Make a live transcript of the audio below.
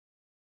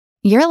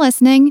You're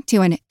listening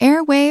to an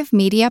Airwave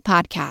Media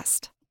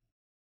Podcast.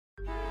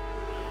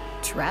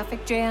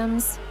 Traffic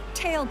jams,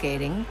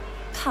 tailgating,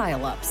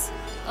 pile-ups.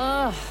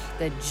 Ugh,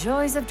 the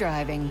joys of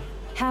driving.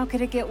 How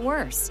could it get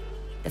worse?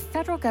 The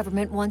federal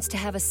government wants to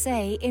have a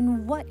say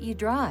in what you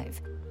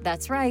drive.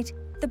 That's right.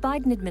 The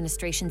Biden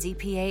administration's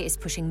EPA is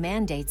pushing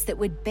mandates that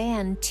would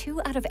ban 2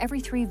 out of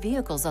every 3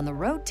 vehicles on the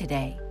road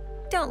today.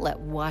 Don't let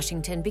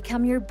Washington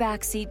become your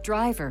backseat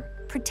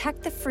driver.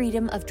 Protect the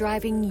freedom of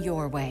driving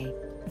your way.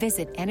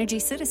 Visit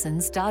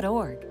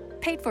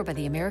EnergyCitizens.org. Paid for by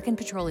the American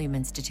Petroleum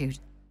Institute.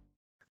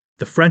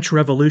 The French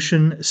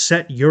Revolution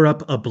set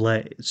Europe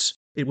ablaze.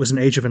 It was an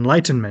age of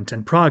enlightenment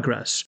and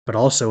progress, but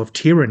also of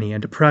tyranny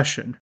and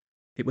oppression.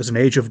 It was an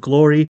age of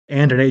glory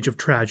and an age of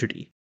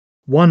tragedy.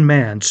 One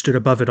man stood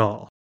above it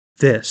all.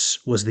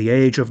 This was the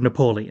Age of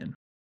Napoleon.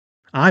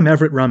 I'm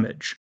Everett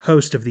Rummage,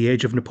 host of the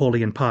Age of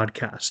Napoleon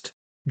podcast.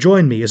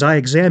 Join me as I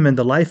examine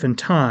the life and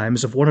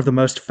times of one of the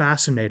most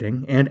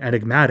fascinating and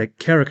enigmatic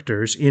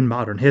characters in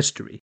modern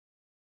history.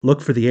 Look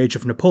for the Age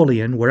of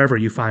Napoleon wherever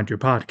you find your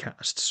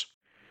podcasts.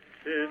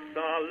 It's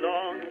a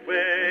long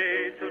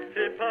way to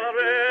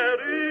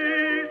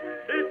Tipperary.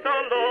 It's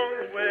a long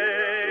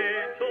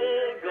way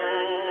to go.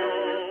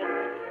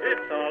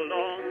 It's a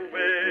long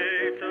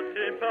way to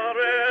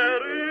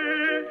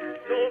Tipperary,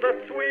 to the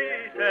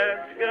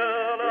sweetest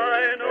girl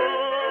I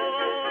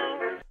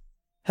know.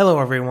 Hello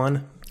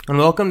everyone, and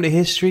welcome to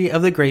History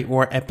of the Great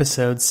War,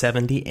 episode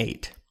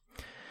 78.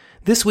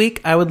 This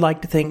week, I would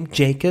like to thank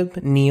Jacob,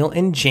 Neil,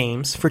 and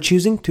James for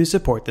choosing to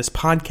support this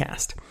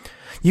podcast.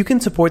 You can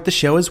support the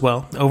show as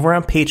well over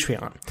on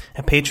Patreon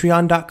at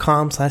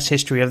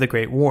patreon.com/History of the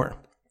Great War.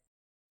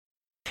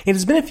 It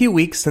has been a few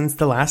weeks since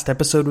the last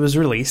episode was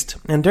released,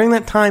 and during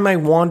that time I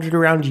wandered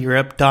around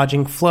Europe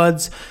dodging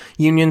floods,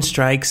 union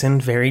strikes,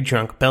 and very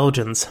drunk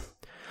Belgians.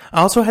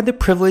 I also had the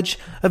privilege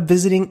of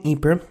visiting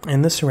Ypres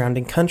and the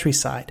surrounding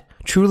countryside.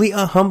 Truly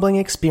a humbling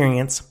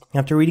experience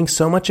after reading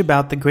so much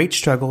about the great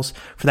struggles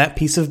for that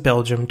piece of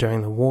Belgium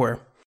during the war.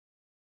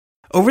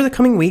 Over the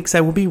coming weeks,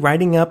 I will be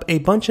writing up a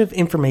bunch of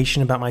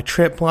information about my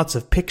trip, lots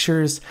of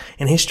pictures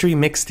and history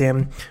mixed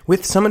in,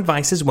 with some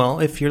advice as well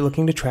if you're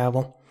looking to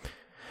travel.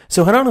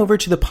 So head on over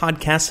to the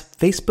podcast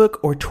Facebook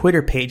or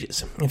Twitter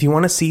pages if you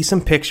want to see some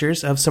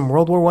pictures of some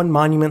World War I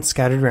monuments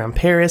scattered around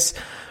Paris,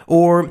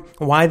 or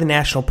why the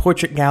National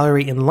Portrait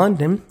Gallery in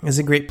London is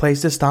a great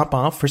place to stop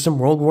off for some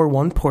World War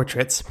I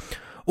portraits,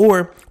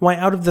 or why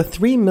out of the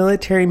 3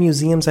 military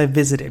museums I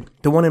visited,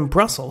 the one in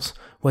Brussels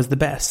was the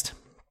best.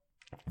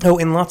 Oh,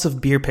 and lots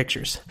of beer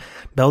pictures.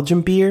 Belgian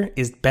beer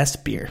is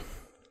best beer.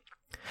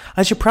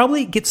 I should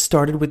probably get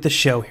started with the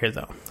show here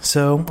though,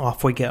 so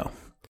off we go.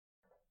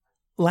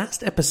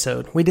 Last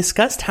episode, we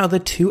discussed how the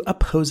 2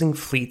 opposing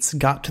fleets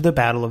got to the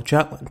Battle of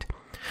Jutland.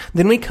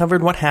 Then we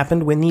covered what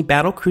happened when the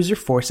battlecruiser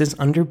forces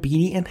under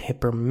Beatty and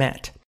Hipper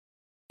met.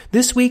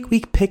 This week we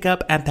pick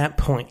up at that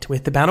point,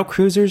 with the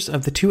battlecruisers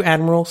of the 2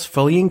 admirals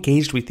fully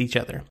engaged with each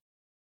other.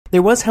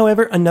 There was,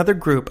 however, another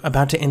group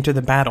about to enter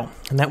the battle,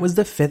 and that was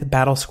the 5th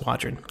Battle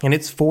Squadron, and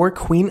its 4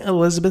 Queen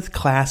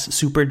Elizabeth-class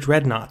super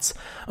dreadnoughts,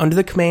 under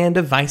the command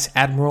of Vice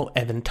Admiral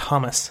Evan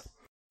Thomas.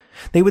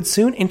 They would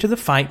soon enter the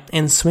fight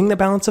and swing the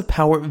balance of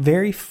power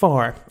very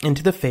far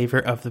into the favor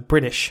of the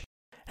British.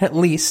 At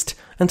least,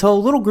 until a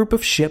little group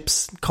of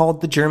ships, called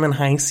the German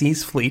High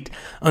Seas Fleet,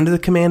 under the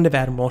command of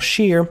Admiral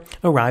Scheer,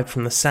 arrived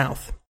from the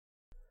south.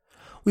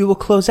 We will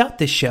close out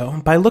this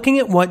show by looking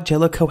at what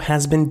Jellicoe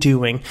has been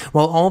doing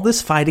while all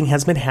this fighting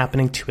has been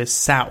happening to his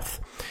south.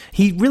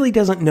 He really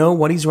doesn't know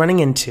what he's running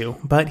into,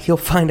 but he'll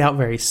find out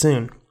very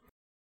soon.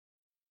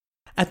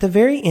 At the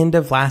very end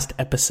of last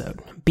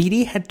episode,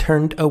 Beatty had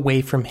turned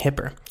away from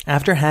Hipper.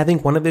 After having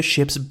one of his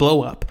ships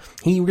blow up,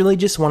 he really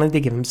just wanted to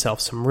give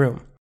himself some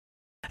room.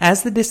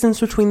 As the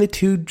distance between the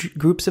 2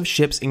 groups of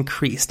ships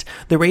increased,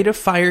 the rate of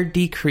fire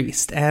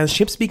decreased as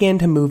ships began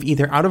to move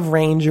either out of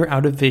range or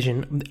out of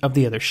vision of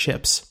the other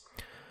ships.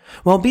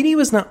 While Beatty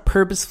was not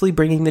purposefully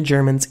bringing the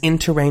Germans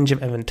into range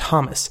of Evan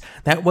Thomas,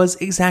 that was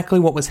exactly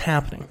what was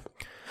happening.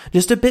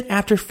 Just a bit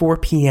after 4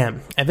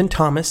 p.m., Evan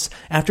Thomas,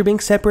 after being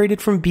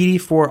separated from Beatty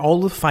for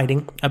all the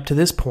fighting up to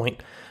this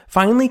point,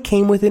 finally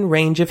came within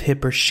range of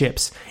Hipper's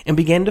ships and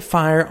began to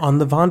fire on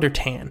the Von der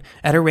Tann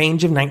at a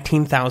range of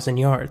 19,000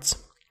 yards.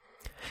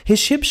 His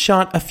ship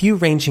shot a few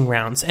ranging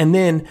rounds, and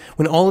then,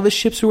 when all of his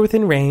ships were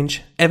within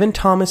range, Evan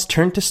Thomas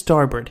turned to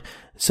starboard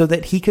so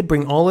that he could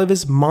bring all of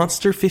his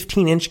monster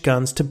 15-inch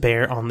guns to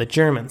bear on the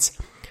Germans.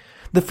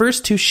 The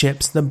first 2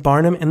 ships, the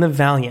Barnum and the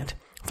Valiant,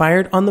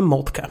 fired on the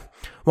Moltke,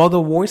 while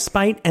the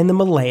Warspite and the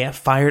Malaya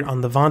fired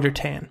on the Von der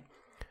Tann.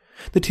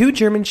 The 2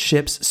 German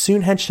ships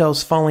soon had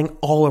shells falling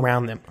all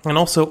around them, and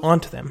also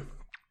onto them.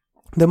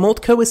 The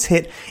Moltke was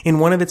hit in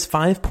one of its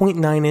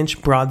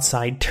 5.9-inch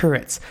broadside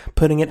turrets,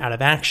 putting it out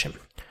of action.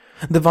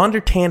 The Von der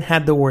Tann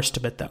had the worst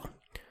of it, though.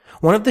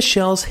 One of the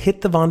shells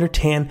hit the Von der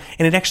Tann,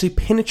 and it actually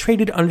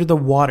penetrated under the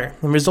water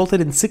and resulted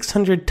in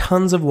 600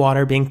 tons of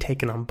water being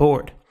taken on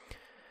board.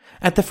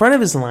 At the front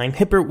of his line,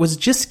 Hipper was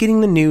just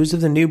getting the news of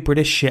the new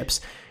British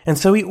ships, and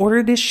so he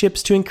ordered his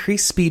ships to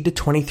increase speed to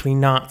 23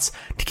 knots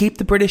to keep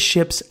the British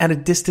ships at a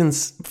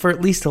distance for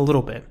at least a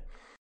little bit.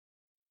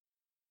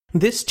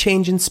 This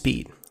change in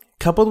speed,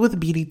 coupled with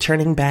Beatty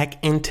turning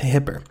back into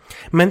Hipper,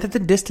 meant that the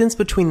distance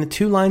between the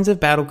two lines of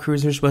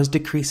battlecruisers was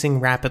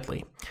decreasing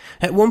rapidly.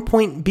 At one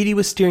point, Beatty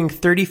was steering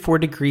 34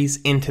 degrees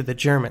into the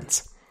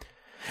Germans.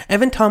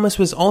 Evan Thomas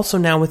was also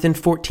now within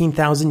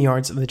 14,000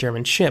 yards of the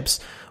German ships,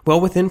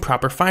 well within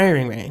proper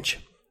firing range.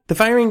 The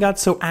firing got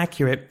so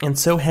accurate and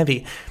so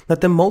heavy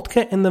that the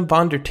Moltke and the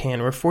Von der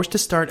Tann were forced to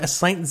start a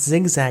slight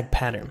zigzag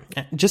pattern,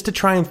 just to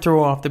try and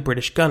throw off the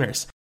British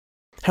gunners.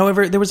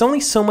 However, there was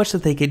only so much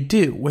that they could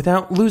do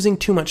without losing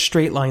too much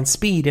straight-line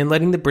speed and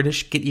letting the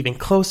British get even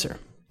closer.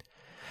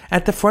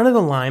 At the front of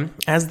the line,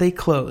 as they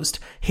closed,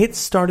 hits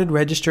started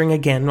registering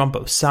again on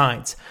both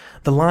sides.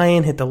 The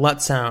Lion hit the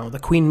Lutzow, the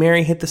Queen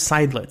Mary hit the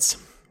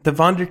Seydlitz. The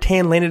Von der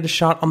Tann landed a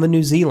shot on the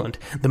New Zealand,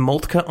 the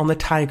Moltke on the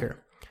Tiger.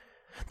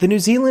 The New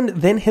Zealand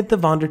then hit the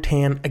Von der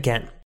Tann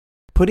again,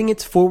 putting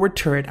its forward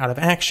turret out of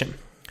action.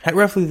 At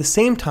roughly the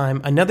same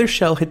time, another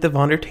shell hit the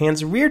Von der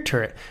Tann's rear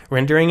turret,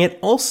 rendering it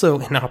also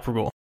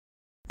inoperable.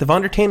 The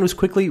Von der Tann was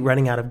quickly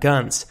running out of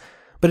guns,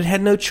 but it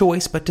had no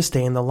choice but to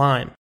stay in the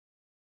line.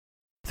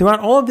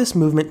 Throughout all of this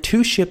movement,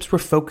 two ships were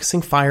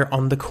focusing fire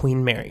on the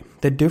Queen Mary,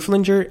 the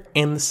Derfflinger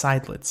and the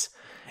Seydlitz,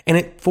 and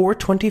at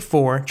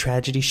 4:24,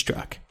 tragedy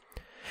struck.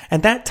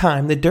 At that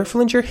time, the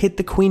Derfflinger hit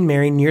the Queen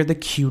Mary near the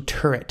Q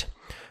turret,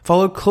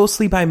 followed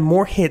closely by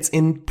more hits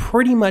in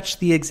pretty much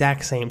the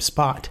exact same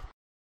spot.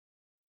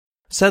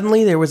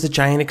 Suddenly, there was a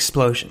giant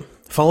explosion,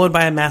 followed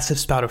by a massive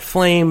spout of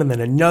flame, and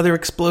then another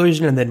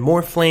explosion, and then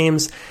more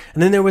flames,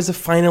 and then there was a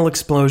final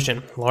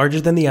explosion,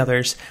 larger than the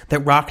others,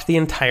 that rocked the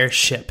entire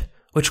ship,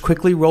 which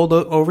quickly rolled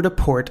over to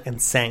port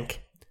and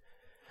sank.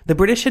 The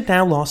British had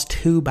now lost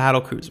 2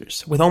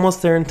 battlecruisers, with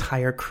almost their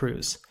entire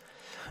crews.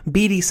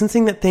 Beatty,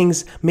 sensing that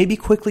things may be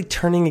quickly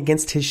turning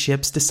against his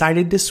ships,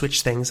 decided to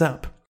switch things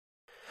up.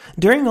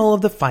 During all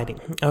of the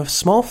fighting, a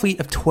small fleet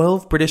of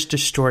 12 British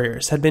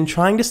destroyers had been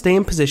trying to stay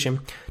in position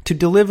to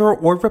deliver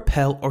or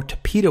repel or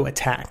torpedo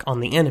attack on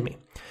the enemy.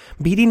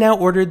 Beatty now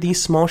ordered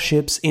these small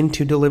ships in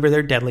to deliver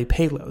their deadly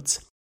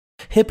payloads.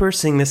 Hipper,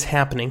 seeing this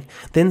happening,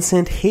 then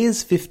sent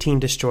his 15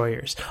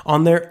 destroyers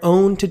on their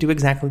own to do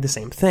exactly the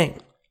same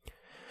thing.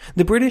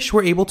 The British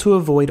were able to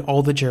avoid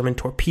all the German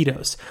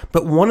torpedoes,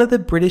 but one of the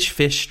British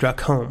fish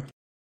struck home.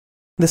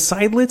 The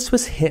Seydlitz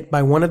was hit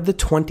by one of the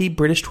 20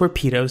 British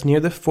torpedoes near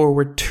the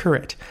forward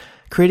turret,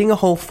 creating a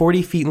hole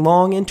 40 feet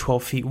long and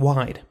 12 feet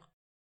wide.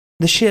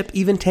 The ship,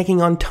 even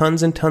taking on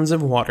tons and tons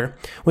of water,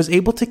 was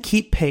able to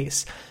keep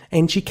pace,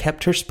 and she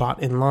kept her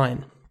spot in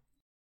line.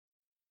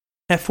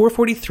 At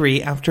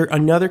 4:43, after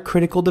another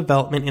critical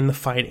development in the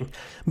fighting,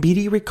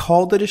 Beatty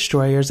recalled the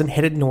destroyers and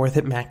headed north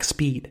at max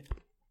speed.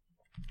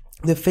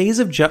 The phase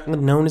of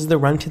Jutland known as the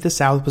Run to the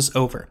South was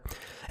over,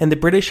 and the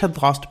British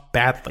had lost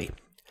badly.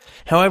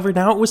 However,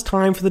 now it was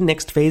time for the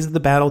next phase of the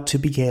battle to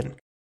begin,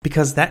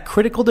 because that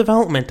critical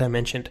development I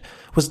mentioned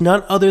was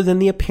none other than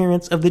the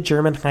appearance of the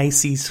German High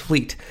Seas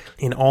Fleet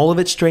in all of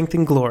its strength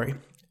and glory.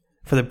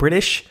 For the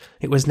British,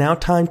 it was now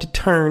time to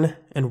turn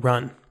and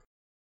run.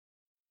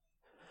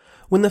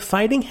 When the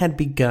fighting had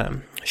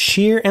begun,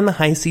 Scheer and the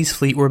High Seas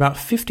Fleet were about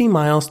 50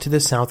 miles to the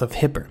south of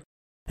Hipper.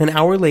 An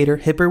hour later,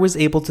 Hipper was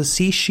able to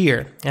see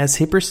Scheer as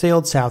Hipper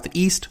sailed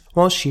southeast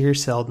while Scheer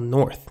sailed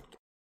north.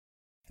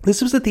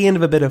 This was at the end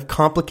of a bit of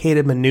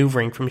complicated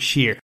maneuvering from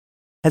Scheer,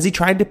 as he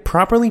tried to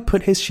properly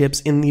put his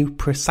ships in the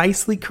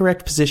precisely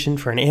correct position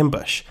for an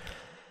ambush.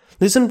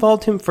 This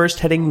involved him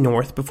first heading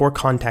north before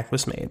contact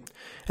was made,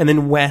 and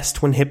then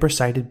west when Hipper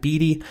sighted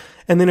Beatty,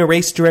 and then a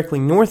race directly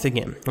north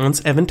again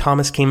once Evan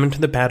Thomas came into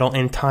the battle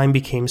and time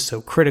became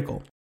so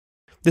critical.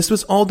 This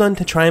was all done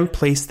to try and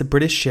place the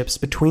British ships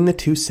between the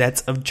two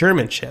sets of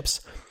German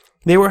ships.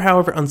 They were,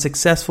 however,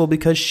 unsuccessful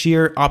because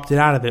Scheer opted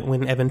out of it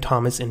when Evan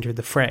Thomas entered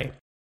the fray.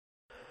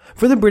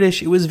 For the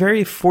British, it was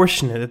very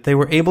fortunate that they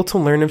were able to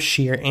learn of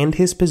Scheer and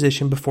his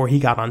position before he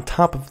got on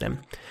top of them,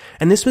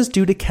 and this was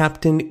due to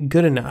Captain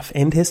Goodenough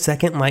and his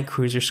 2nd Light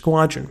Cruiser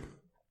Squadron.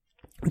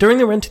 During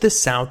the run to the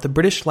south, the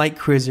British light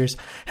cruisers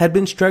had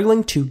been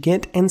struggling to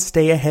get and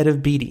stay ahead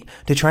of Beatty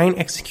to try and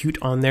execute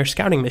on their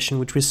scouting mission,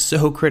 which was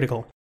so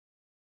critical.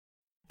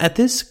 At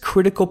this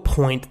critical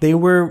point, they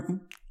were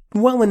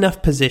well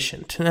enough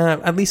positioned,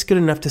 at least good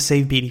enough to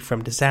save Beatty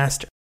from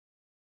disaster.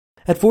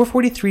 At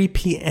 4:43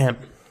 p.m.,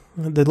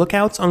 the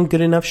lookouts on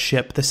Goodenough's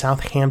ship, the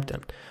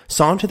Southampton,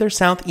 saw to their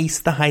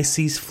southeast the High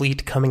Seas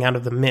Fleet coming out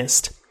of the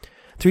mist.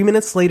 3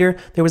 minutes later,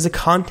 there was a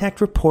contact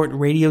report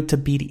radioed to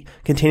Beatty,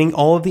 containing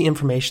all of the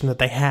information that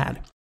they had.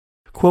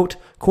 Quote,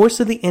 "Course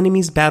of the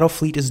enemy's battle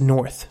fleet is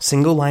north,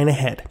 single line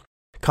ahead.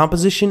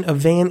 Composition of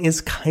van is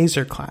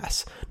Kaiser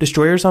class,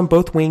 destroyers on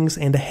both wings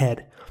and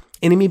ahead.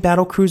 Enemy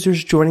battle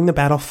cruisers joining the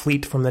battle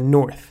fleet from the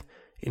north."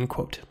 End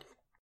quote.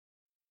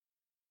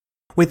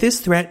 With this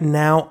threat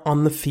now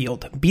on the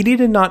field, Beatty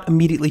did not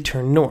immediately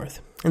turn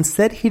north.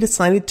 Instead, he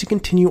decided to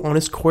continue on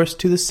his course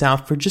to the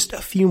south for just a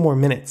few more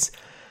minutes.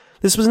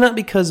 This was not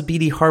because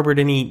Beatty harbored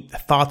any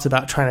thoughts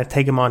about trying to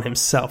take him on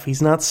himself.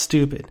 He's not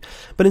stupid.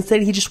 But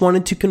instead, he just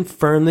wanted to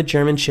confirm the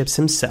German ships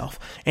himself.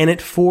 And at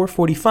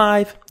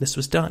 4:45, this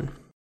was done.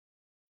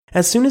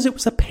 As soon as it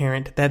was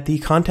apparent that the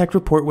contact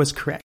report was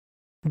correct,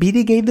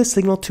 Beatty gave the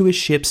signal to his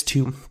ships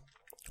to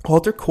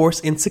alter course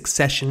in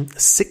succession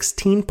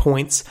 16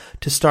 points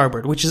to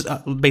starboard, which is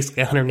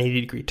basically a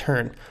 180-degree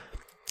turn.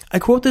 I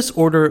quote this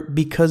order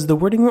because the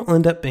wording will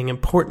end up being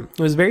important.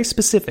 It was very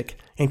specific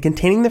and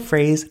containing the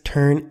phrase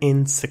turn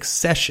in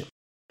succession.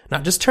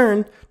 Not just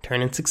turn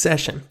in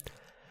succession.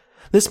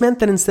 This meant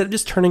that instead of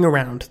just turning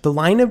around, the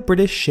line of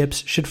British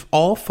ships should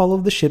all follow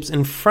the ships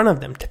in front of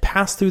them to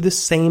pass through the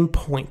same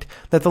point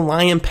that the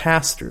Lion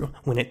passed through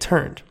when it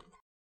turned.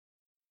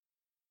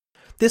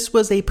 This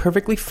was a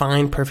perfectly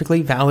fine,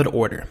 perfectly valid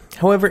order.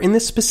 However, in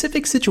this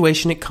specific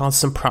situation, it caused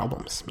some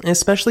problems,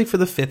 especially for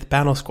the 5th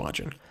Battle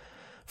Squadron.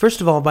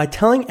 First of all, by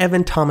telling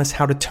Evan Thomas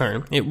how to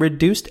turn, it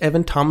reduced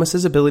Evan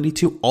Thomas's ability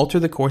to alter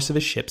the course of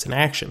his ships in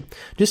action,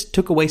 just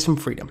took away some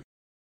freedom.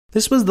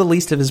 This was the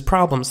least of his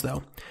problems,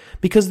 though,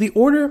 because the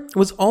order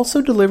was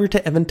also delivered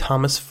to Evan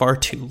Thomas far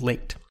too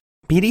late.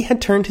 Beatty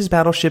had turned his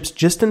battleships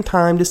just in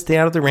time to stay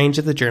out of the range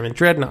of the German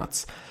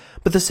dreadnoughts,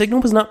 but the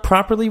signal was not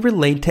properly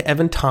relayed to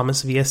Evan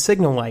Thomas via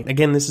signal light.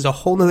 Again, this is a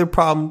whole other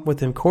problem with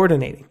him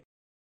coordinating.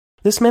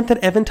 This meant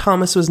that Evan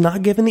Thomas was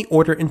not given the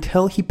order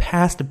until he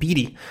passed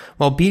Beatty,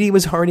 while Beatty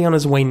was already on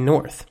his way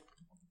north.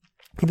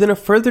 Then a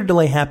further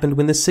delay happened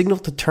when the signal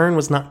to turn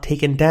was not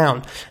taken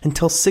down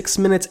until 6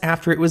 minutes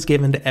after it was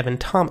given to Evan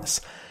Thomas.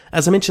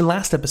 As I mentioned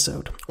last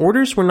episode,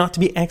 orders were not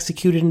to be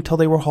executed until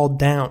they were hauled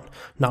down,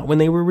 not when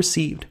they were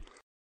received.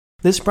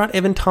 This brought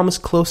Evan Thomas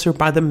closer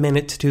by the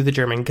minute to the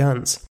German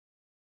guns.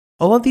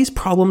 All of these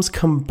problems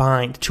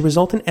combined to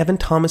result in Evan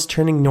Thomas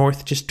turning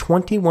north just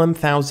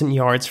 21,000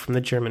 yards from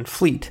the German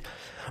fleet.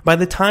 By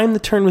the time the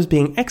turn was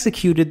being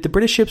executed, the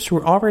British ships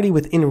were already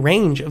within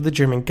range of the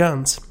German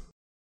guns.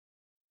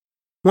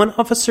 One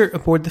officer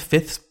aboard the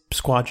 5th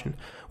Squadron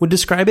would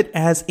describe it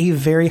as a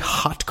very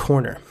hot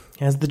corner,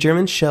 as the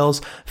German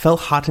shells fell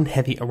hot and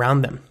heavy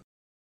around them.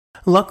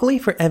 Luckily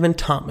for Evan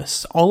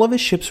Thomas, all of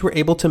his ships were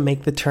able to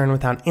make the turn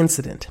without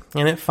incident,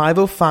 and at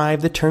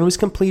 5:05 the turn was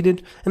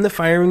completed and the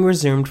firing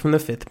resumed from the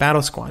 5th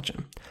Battle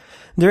Squadron.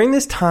 During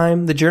this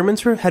time, the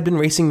Germans had been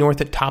racing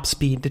north at top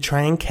speed to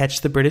try and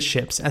catch the British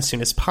ships as soon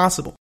as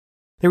possible.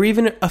 There were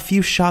even a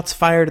few shots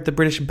fired at the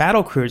British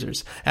battle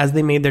cruisers as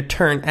they made their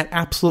turn at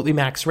absolutely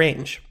max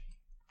range.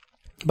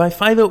 By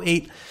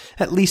 5:08,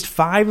 at least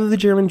 5 of the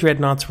German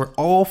dreadnoughts were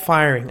all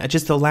firing at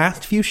just the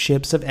last few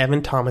ships of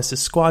Evan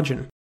Thomas's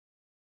squadron.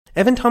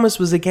 Evan Thomas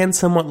was again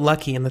somewhat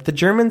lucky in that the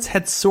Germans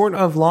had sort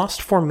of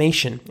lost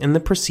formation in the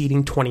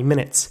preceding 20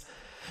 minutes.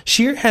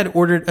 Scheer had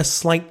ordered a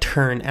slight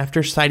turn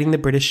after sighting the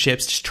British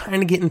ships, just trying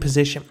to get in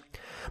position.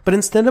 But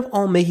instead of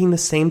all making the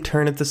same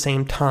turn at the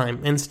same time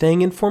and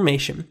staying in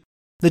formation,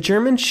 the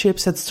German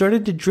ships had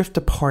started to drift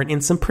apart in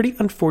some pretty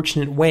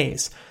unfortunate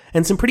ways,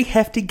 and some pretty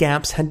hefty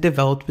gaps had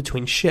developed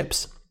between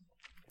ships.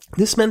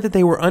 This meant that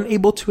they were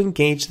unable to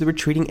engage the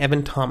retreating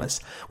Evan Thomas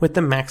with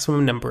the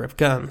maximum number of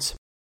guns.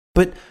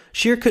 But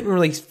Scheer couldn't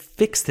really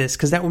fix this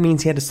because that would mean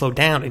he had to slow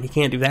down, and he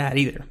can't do that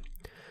either.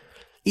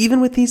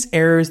 Even with these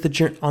errors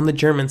on the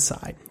German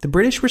side, the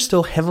British were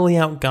still heavily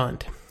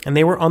outgunned, and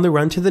they were on the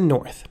run to the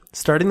north,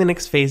 starting the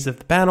next phase of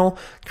the battle,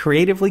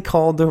 creatively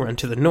called the Run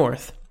to the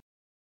North.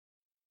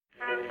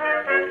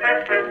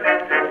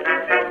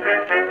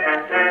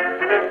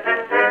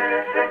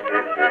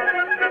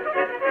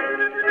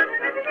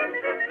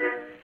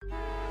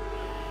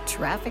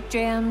 Traffic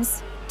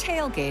jams,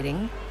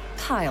 tailgating,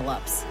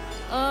 pile-ups.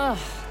 Ugh,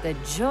 the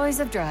joys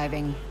of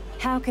driving.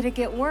 How could it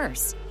get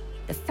worse?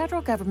 The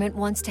federal government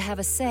wants to have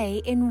a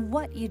say in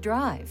what you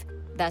drive.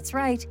 That's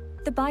right.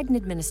 The Biden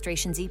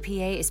administration's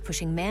EPA is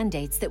pushing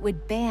mandates that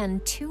would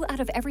ban 2 out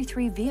of every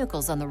 3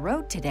 vehicles on the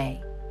road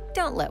today.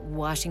 Don't let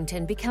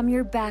Washington become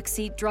your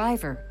backseat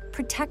driver.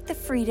 Protect the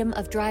freedom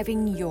of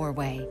driving your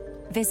way.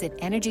 Visit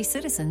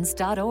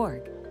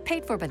EnergyCitizens.org.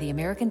 Paid for by the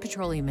American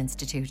Petroleum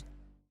Institute.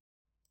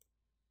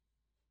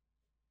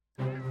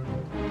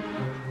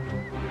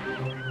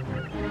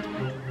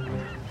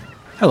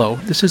 Hello,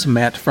 this is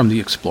Matt from the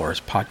Explorers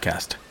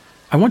Podcast.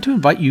 I want to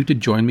invite you to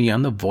join me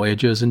on the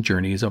voyages and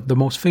journeys of the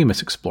most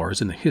famous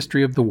explorers in the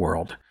history of the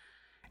world.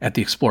 At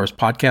the Explorers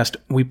Podcast,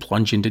 we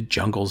plunge into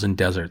jungles and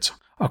deserts,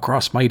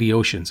 across mighty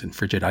oceans and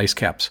frigid ice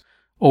caps,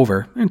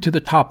 over and to the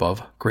top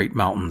of great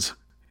mountains,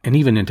 and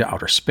even into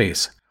outer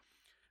space.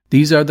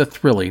 These are the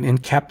thrilling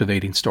and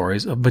captivating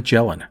stories of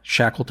Magellan,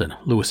 Shackleton,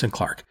 Lewis and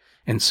Clark,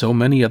 and so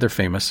many other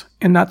famous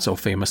and not so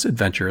famous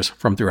adventurers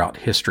from throughout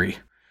history.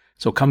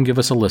 So come give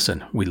us a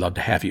listen. We'd love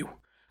to have you.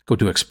 Go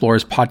to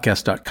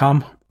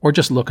explorerspodcast.com or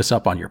just look us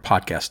up on your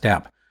podcast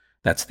app.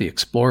 That's the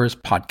Explorers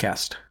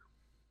Podcast.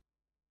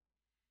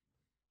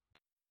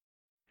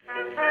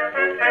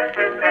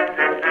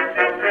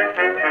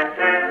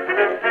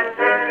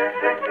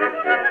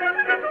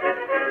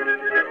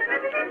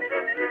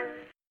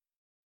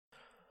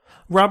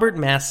 Robert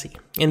Massey,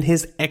 in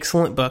his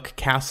excellent book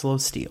Castle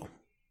of Steel.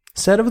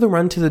 said of the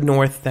run to the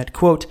north that,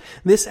 quote,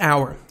 "This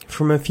hour,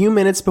 from a few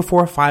minutes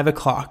before 5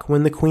 o'clock,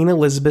 when the Queen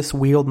Elizabeth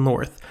wheeled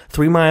north,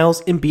 3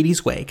 miles in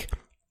Beatty's wake,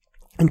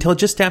 until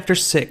just after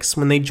 6,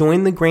 when they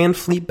joined the Grand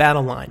Fleet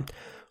battle line,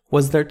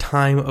 was their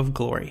time of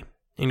glory,"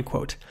 end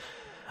quote.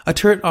 A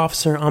turret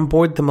officer on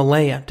board the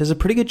Malaya does a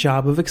pretty good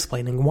job of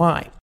explaining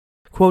why.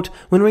 Quote,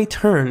 "When we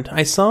turned,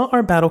 I saw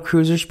our battle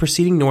cruisers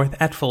proceeding north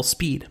at full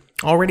speed,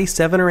 already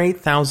 7,000 or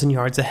 8,000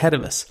 yards ahead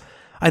of us.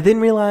 I then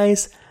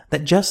realized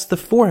that just the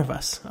 4 of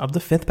us, of the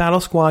 5th Battle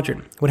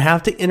Squadron, would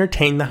have to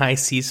entertain the High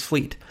Seas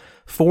Fleet,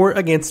 4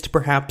 against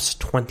perhaps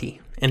 20,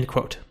 end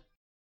quote.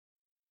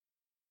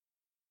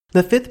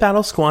 The 5th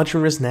Battle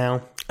Squadron was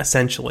now,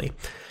 essentially,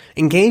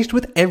 engaged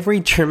with every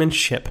German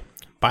ship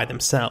by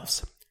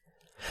themselves.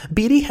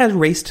 Beatty had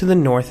raced to the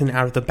north and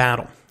out of the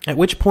battle, at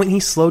which point he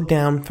slowed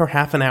down for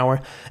half an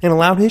hour and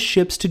allowed his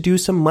ships to do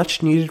some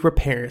much-needed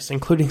repairs,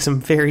 including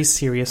some very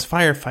serious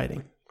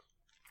firefighting.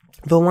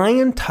 The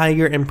Lion,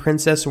 Tiger, and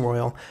Princess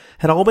Royal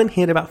had all been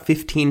hit about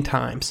 15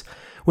 times,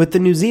 with the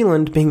New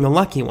Zealand being the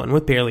lucky one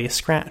with barely a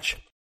scratch.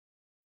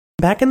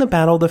 Back in the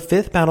battle, the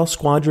 5th Battle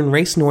Squadron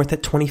raced north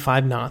at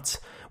 25 knots,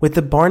 with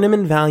the Barnum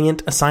and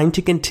Valiant assigned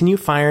to continue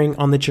firing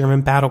on the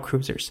German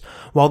battlecruisers,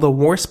 while the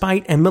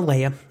Warspite and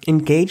Malaya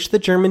engaged the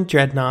German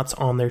dreadnoughts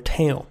on their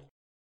tail.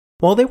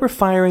 While they were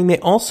firing, they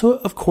also,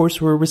 of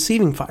course, were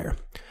receiving fire.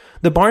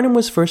 The Barnum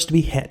was first to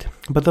be hit,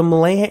 but the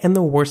Malaya and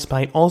the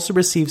Warspite also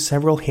received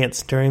several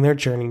hits during their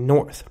journey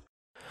north.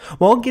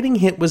 While getting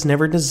hit was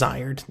never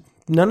desired,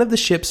 none of the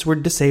ships were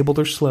disabled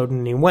or slowed in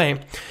any way,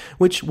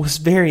 which was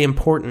very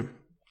important.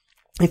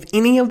 If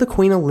any of the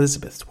Queen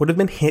Elizabeths would have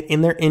been hit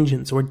in their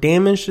engines or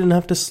damaged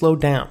enough to slow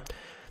down,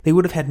 they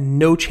would have had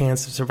no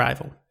chance of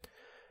survival.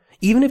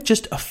 Even if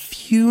just a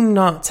few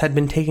knots had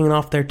been taken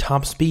off their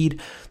top speed,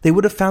 they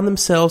would have found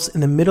themselves in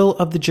the middle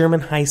of the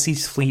German High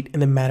Seas Fleet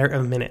in a matter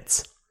of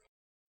minutes.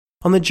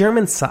 On the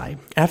German side,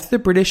 after the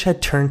British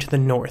had turned to the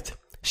north,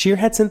 Scheer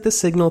had sent the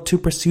signal to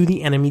pursue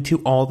the enemy to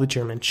all the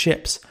German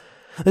ships.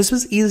 This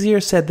was easier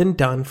said than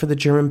done for the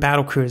German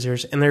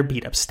battlecruisers in their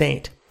beat-up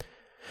state.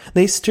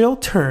 They still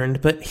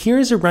turned, but here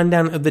is a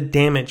rundown of the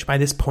damage by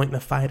this point in the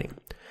fighting.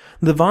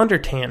 The Von der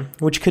Tann,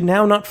 which could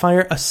now not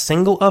fire a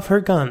single of her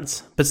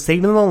guns, but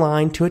stayed in the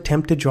line to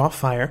attempt to draw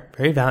fire,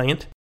 very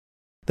valiant.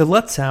 The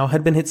Lutzow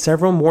had been hit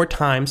several more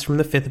times from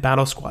the 5th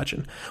Battle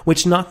Squadron,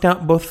 which knocked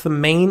out both the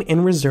main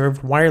and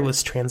reserve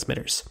wireless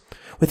transmitters.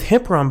 With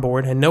Hipper on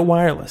board and no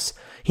wireless,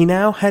 he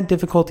now had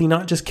difficulty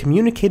not just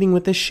communicating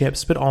with the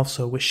ships, but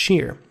also with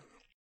Scheer.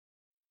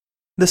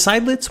 The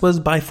Seydlitz was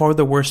by far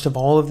the worst of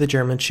all of the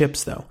German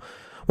ships, though.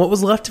 What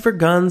was left of her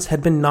guns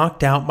had been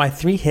knocked out by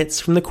 3 hits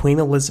from the Queen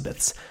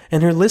Elizabeths,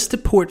 and her list to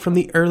port from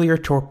the earlier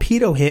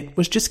torpedo hit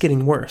was just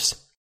getting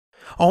worse.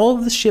 All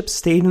of the ships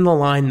stayed in the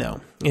line,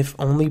 though, if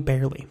only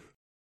barely.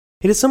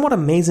 It is somewhat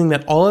amazing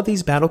that all of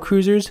these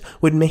battlecruisers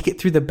would make it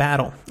through the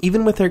battle,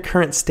 even with their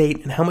current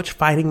state and how much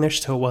fighting there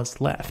still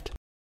was left.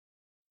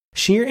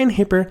 Scheer and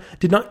Hipper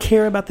did not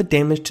care about the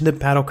damage to the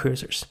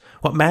battlecruisers.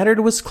 What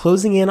mattered was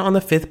closing in on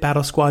the 5th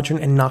Battle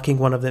Squadron and knocking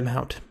one of them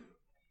out.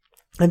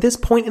 At this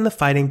point in the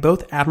fighting,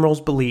 both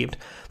admirals believed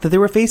that they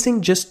were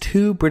facing just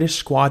 2 British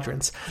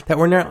squadrons that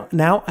were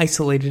now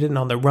isolated and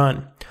on the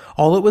run.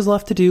 All it was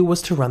left to do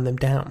was to run them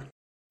down.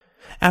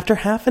 After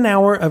half an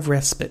hour of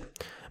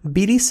respite,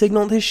 Beatty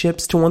signaled his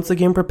ships to once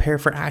again prepare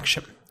for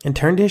action, and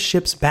turned his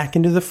ships back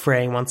into the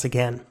fray once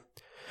again.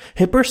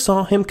 Hipper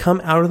saw him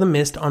come out of the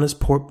mist on his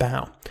port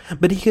bow,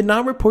 but he could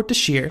not report to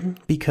Scheer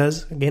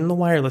because, again, the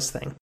wireless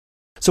thing.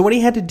 So what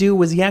he had to do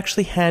was he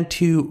actually had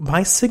to,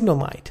 by signal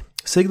light,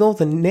 signal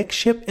the next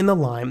ship in the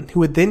line, who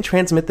would then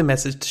transmit the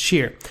message to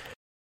Scheer.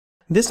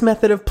 This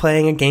method of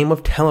playing a game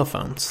of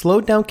telephone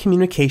slowed down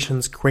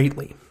communications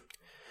greatly.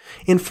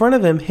 In front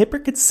of him,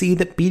 Hipper could see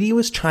that Beatty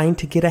was trying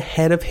to get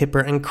ahead of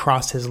Hipper and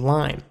cross his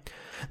line.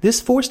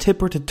 This forced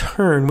Hipper to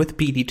turn with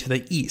Beatty to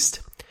the east.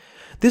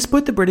 This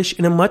put the British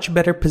in a much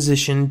better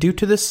position due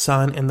to the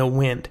sun and the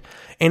wind,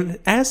 and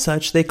as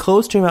such they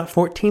closed to about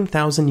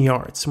 14,000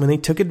 yards when they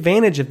took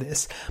advantage of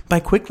this by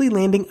quickly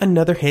landing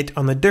another hit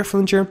on the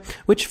Derfflinger,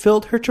 which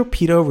filled her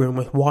torpedo room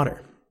with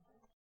water.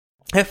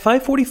 At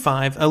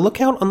 5:45, a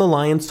lookout on the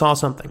Lion saw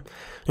something,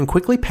 and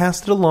quickly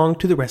passed it along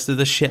to the rest of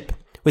the ship,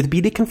 with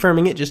Beatty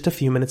confirming it just a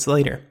few minutes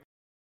later.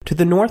 To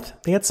the north,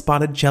 they had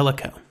spotted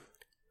Jellicoe.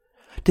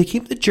 To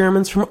keep the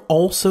Germans from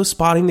also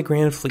spotting the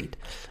Grand Fleet,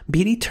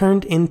 Beatty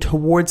turned in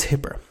towards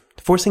Hipper,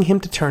 forcing him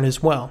to turn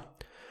as well.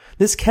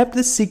 This kept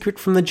the secret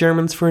from the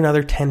Germans for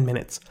another 10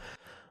 minutes.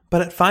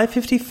 But at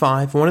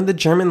 5:55, one of the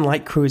German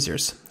light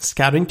cruisers,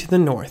 scouting to the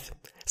north,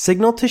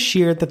 signaled to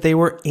Scheer that they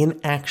were in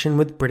action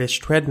with British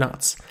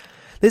dreadnoughts.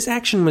 This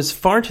action was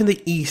far to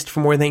the east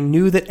from where they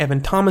knew that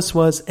Evan Thomas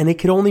was, and it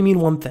could only mean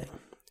one thing.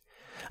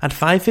 At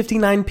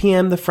 5:59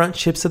 p.m., the front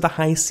ships of the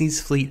High Seas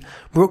Fleet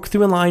broke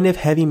through a line of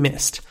heavy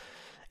mist,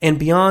 and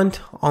beyond,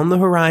 on the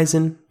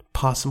horizon,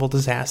 possible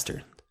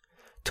disaster.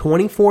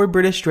 24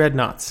 British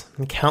dreadnoughts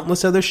and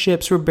countless other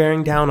ships were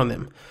bearing down on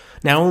them,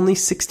 now only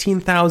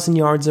 16,000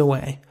 yards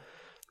away.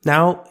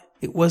 Now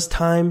it was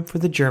time for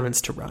the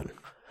Germans to run.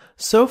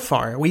 So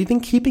far, we've been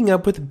keeping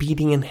up with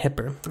Beatty and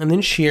Hipper, and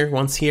then Scheer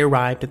once he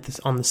arrived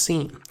on the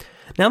scene.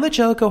 Now that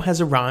Jellicoe has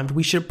arrived,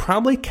 we should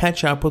probably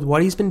catch up with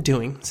what he's been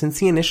doing since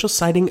the initial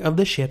sighting of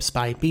the ships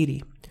by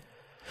Beatty.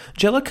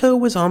 Jellicoe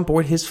was on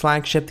board his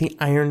flagship, the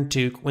Iron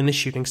Duke, when the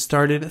shooting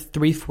started at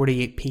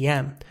 3:48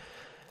 p.m.,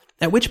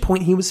 at which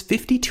point he was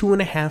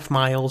 52.5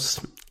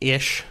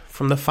 miles-ish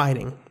from the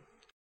fighting.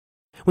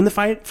 When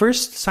the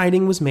first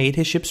sighting was made,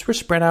 his ships were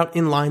spread out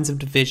in lines of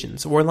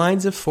divisions, or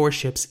lines of 4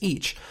 ships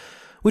each,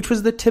 which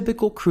was the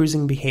typical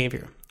cruising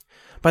behavior.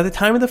 By the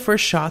time of the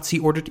first shots, he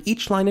ordered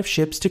each line of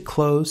ships to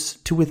close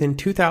to within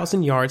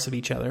 2,000 yards of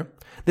each other.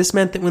 This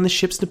meant that when the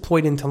ships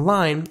deployed into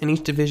line, and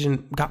each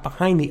division got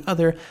behind the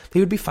other,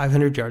 they would be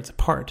 500 yards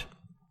apart.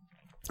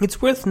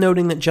 It's worth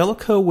noting that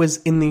Jellicoe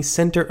was in the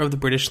center of the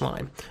British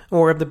line,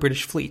 or of the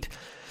British fleet.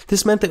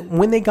 This meant that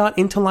when they got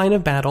into line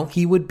of battle,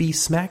 he would be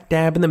smack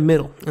dab in the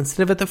middle,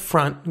 instead of at the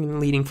front,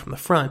 leading from the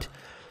front.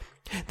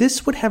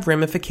 This would have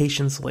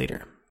ramifications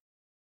later.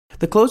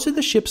 The closer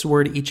the ships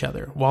were to each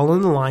other, while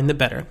in the line, the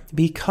better,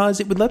 because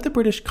it would let the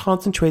British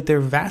concentrate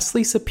their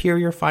vastly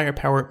superior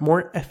firepower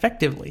more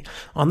effectively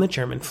on the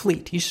German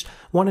fleet. You just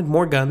wanted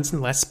more guns and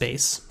less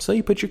space, so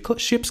you put your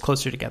ships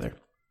closer together.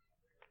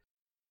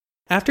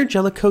 After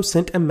Jellicoe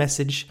sent a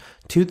message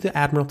to the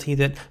Admiralty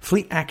that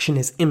fleet action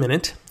is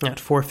imminent at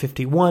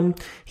 4:51,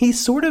 he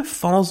sort of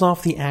falls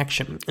off the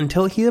action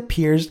until he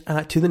appears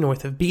to the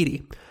north of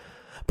Beatty.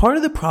 Part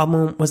of the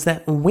problem was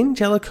that when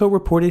Jellicoe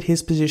reported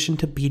his position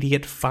to Beatty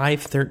at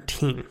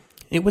 5:13,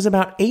 it was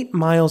about 8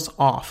 miles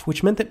off,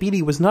 which meant that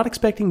Beatty was not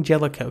expecting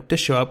Jellicoe to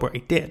show up where he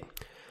did.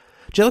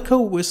 Jellicoe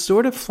was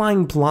sort of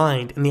flying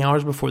blind in the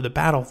hours before the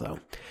battle, though.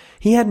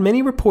 He had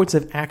many reports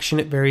of action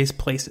at various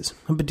places,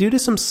 but due to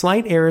some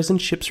slight errors in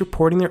ships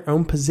reporting their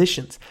own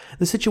positions,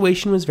 the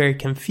situation was very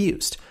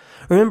confused.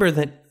 Remember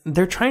that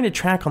they're trying to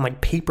track on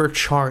paper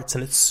charts,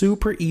 and it's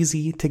super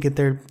easy to get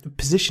their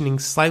positioning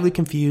slightly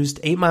confused.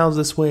 8 miles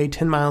this way,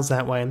 10 miles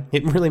that way.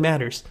 It really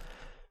matters.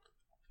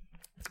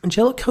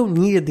 Jellicoe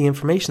needed the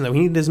information, though. He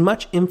needed as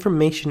much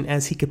information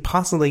as he could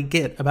possibly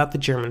get about the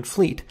German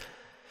fleet.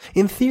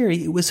 In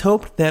theory, it was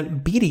hoped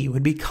that Beatty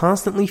would be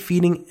constantly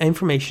feeding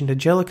information to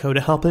Jellicoe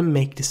to help him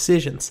make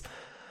decisions.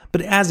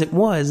 But as it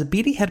was,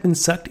 Beatty had been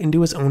sucked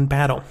into his own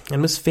battle,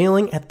 and was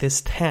failing at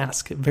this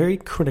task, a very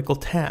critical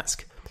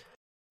task.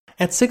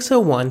 At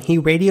 6:01, he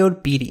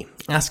radioed Beatty,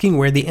 asking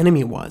where the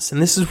enemy was,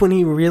 and this is when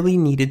he really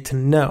needed to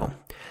know,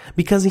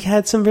 because he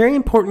had some very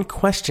important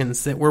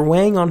questions that were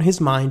weighing on his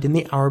mind in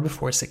the hour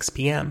before 6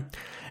 p.m.,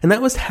 and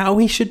that was how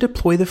he should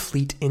deploy the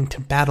fleet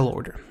into battle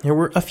order. There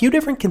were a few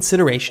different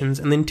considerations,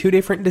 and then 2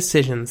 different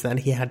decisions that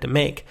he had to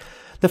make.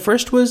 The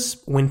first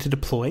was when to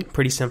deploy,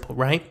 pretty simple,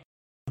 right?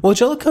 Well,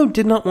 Jellicoe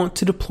did not want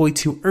to deploy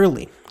too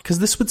early, because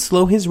this would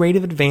slow his rate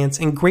of advance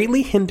and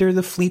greatly hinder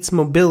the fleet's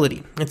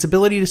mobility, its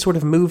ability to sort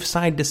of move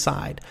side to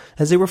side,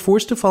 as they were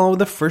forced to follow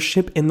the first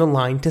ship in the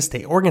line to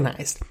stay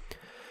organized.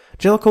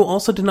 Jellicoe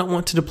also did not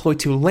want to deploy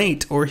too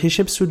late, or his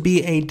ships would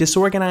be a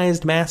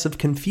disorganized mass of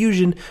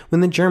confusion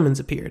when the Germans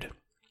appeared.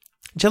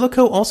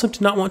 Jellicoe also did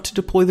not want to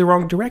deploy the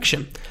wrong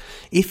direction.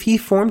 If he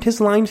formed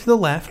his line to the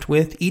left,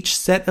 with each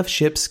set of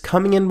ships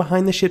coming in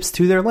behind the ships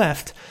to their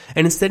left,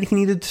 and instead he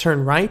needed to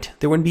turn right,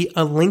 there would be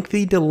a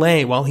lengthy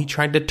delay while he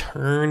tried to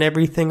turn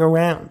everything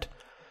around.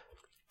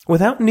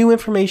 Without new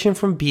information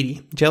from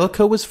Beatty,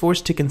 Jellicoe was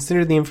forced to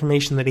consider the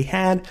information that he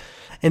had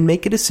and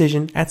make a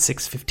decision at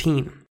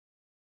 6:15.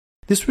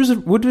 This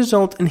would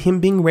result in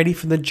him being ready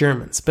for the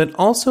Germans, but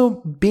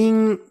also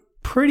being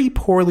pretty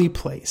poorly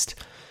placed.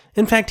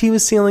 In fact, he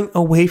was sailing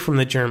away from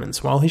the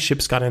Germans while his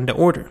ships got into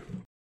order.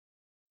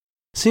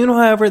 Soon,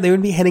 however, they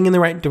would be heading in the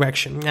right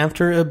direction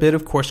after a bit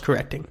of course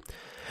correcting,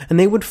 and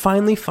they would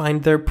finally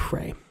find their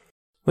prey,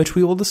 which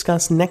we will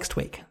discuss next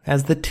week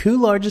as the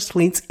 2 largest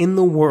fleets in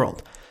the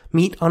world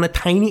meet on a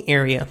tiny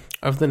area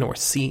of the North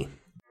Sea.